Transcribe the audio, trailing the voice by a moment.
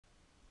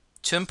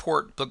To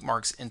import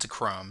bookmarks into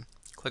Chrome,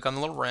 click on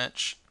the little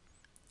wrench,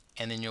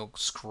 and then you'll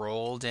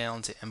scroll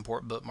down to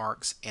import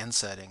bookmarks and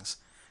settings,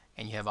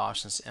 and you have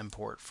options to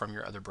import from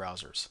your other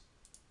browsers.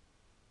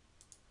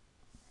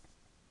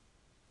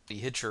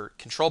 You hit your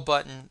control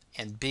button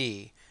and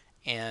B,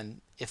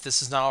 and if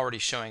this is not already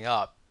showing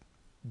up,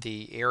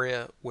 the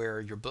area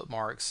where your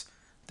bookmarks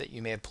that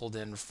you may have pulled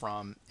in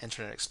from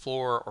Internet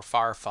Explorer or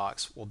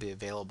Firefox will be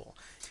available.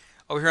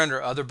 Over here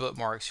under other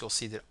bookmarks, you'll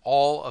see that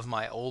all of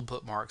my old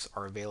bookmarks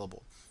are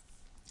available.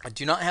 I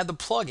do not have the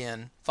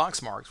plugin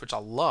Foxmarks, which I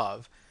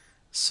love,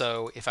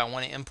 so if I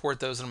want to import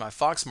those into my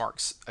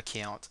Foxmarks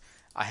account,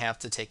 I have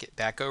to take it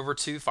back over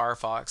to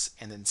Firefox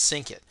and then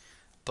sync it.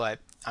 But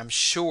I'm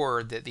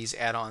sure that these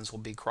add-ons will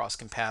be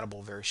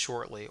cross-compatible very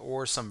shortly,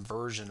 or some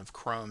version of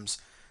Chrome's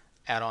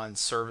add-on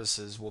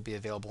services will be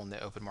available in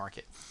the open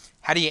market.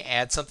 How do you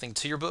add something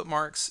to your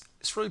bookmarks?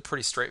 It's really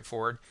pretty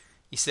straightforward.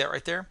 You see that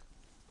right there?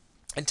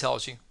 It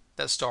tells you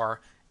that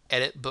star,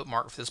 edit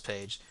bookmark for this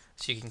page.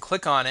 So you can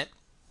click on it.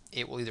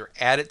 It will either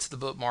add it to the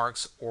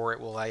bookmarks or it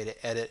will allow you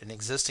to edit an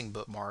existing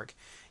bookmark.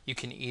 You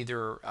can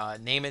either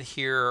name it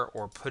here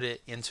or put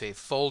it into a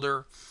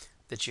folder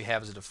that you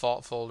have as a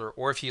default folder,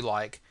 or if you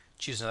like,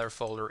 choose another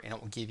folder and it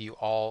will give you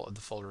all of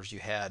the folders you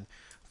had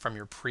from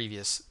your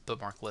previous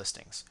bookmark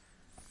listings.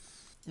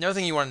 Another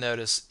thing you want to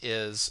notice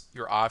is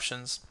your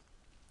options.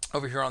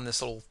 Over here on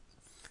this little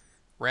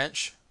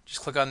wrench,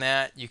 just click on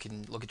that. You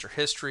can look at your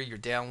history, your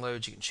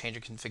downloads, you can change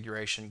your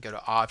configuration, go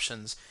to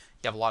options.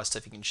 You have a lot of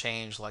stuff you can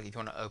change, like if you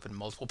want to open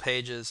multiple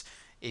pages,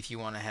 if you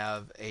want to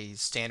have a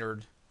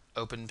standard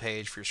open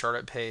page for your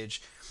startup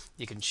page,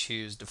 you can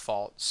choose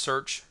default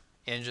search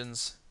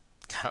engines.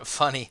 Kind of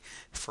funny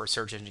for a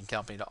search engine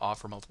company to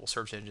offer multiple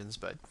search engines,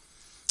 but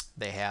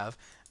they have.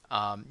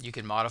 You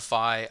can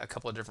modify a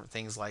couple of different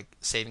things like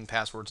saving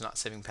passwords, not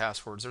saving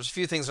passwords. There's a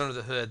few things under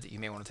the hood that you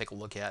may want to take a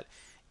look at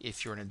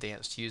if you're an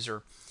advanced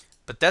user.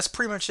 But that's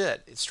pretty much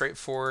it. It's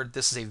straightforward.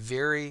 This is a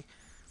very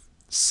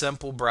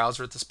simple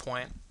browser at this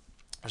point.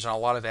 There's not a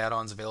lot of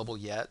add-ons available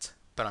yet,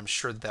 but I'm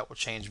sure that will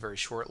change very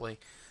shortly.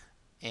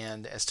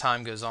 And as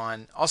time goes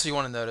on, also you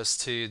want to notice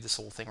too this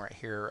little thing right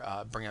here,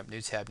 bring up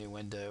new tab, new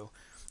window,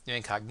 new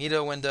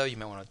incognito window. You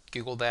may want to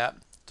Google that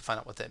to find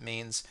out what that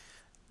means.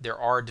 There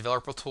are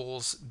developer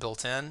tools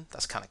built in.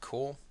 That's kind of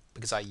cool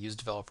because I use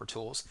developer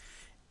tools.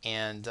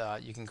 And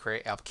you can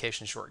create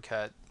application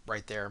shortcut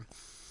right there.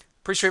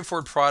 Pretty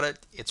straightforward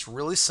product. It's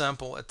really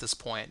simple at this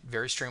point,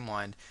 very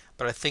streamlined,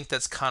 but I think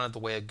that's kind of the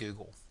way of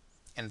Google.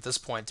 And at this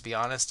point, to be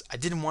honest, I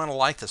didn't want to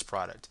like this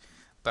product,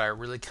 but I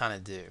really kind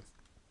of do.